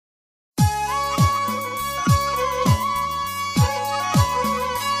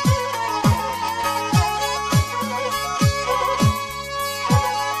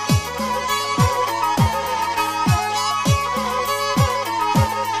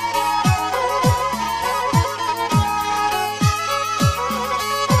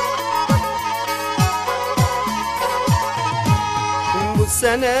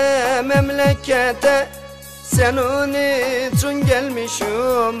sene memlekete senin için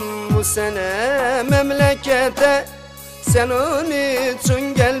gelmişim. Bu sene memlekete senin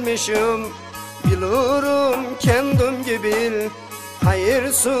için gelmişim. Bilirim kendim gibi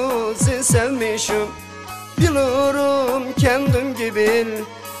hayırsızı sevmişim. Bilirim kendim gibi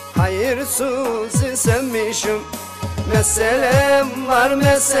hayırsızı sevmişim. Meselem var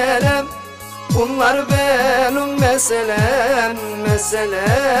meselem, bunlar benim meselem.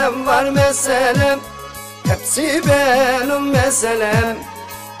 Meselem var meselem, hepsi benim meselem.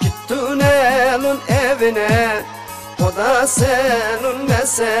 Gittin elin evine, o da senin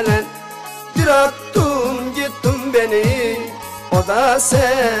meselen. Bıraktın gittin beni, o da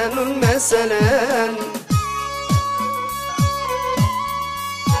senin meselen.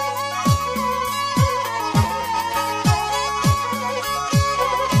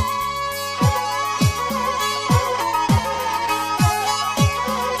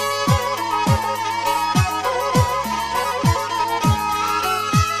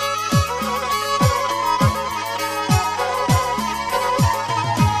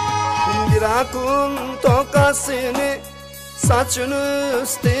 Bırakın tokasını, saçını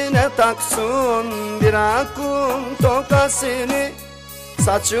üstüne taksın. Bırakın tokasını,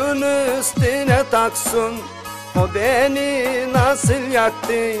 saçını üstüne taksın. O beni nasıl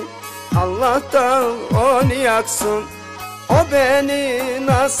yaktı, Allah da onu yaksın. O beni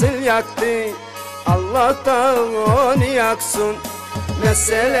nasıl yaktı, Allah da onu yaksın.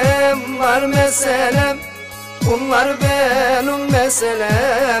 Meselem var meselem, bunlar benim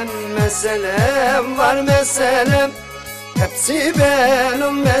meselem. Meselem var meselem, hepsi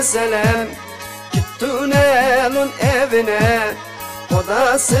benim meselem. Gittin elin evine, o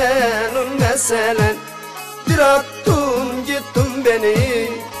da senin meselen. Bıraktın gittin beni,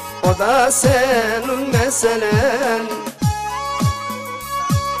 o da senin meselen.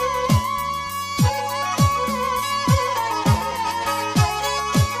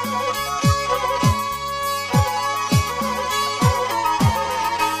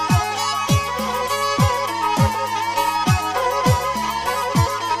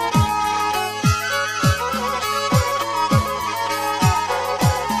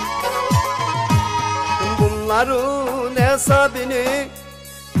 Bunların hesabını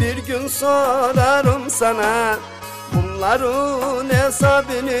bir gün sorarım sana. Bunların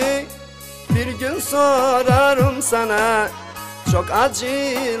hesabını bir gün sorarım sana. Çok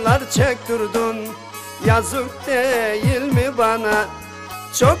acılar çektirdin, yazık değil mi bana?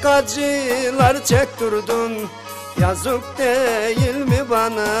 Çok acılar çektirdin, yazık değil mi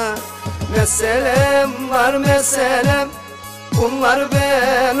bana? Meselem var meselem, bunlar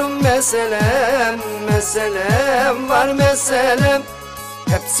benim meselem. Meselem var meselem,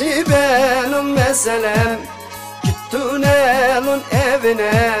 hepsi benim meselem. Gittin elin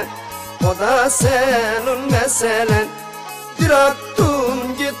evine, o da senin meselen.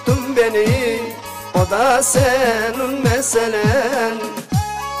 Bıraktın gittin beni, o da senin meselen.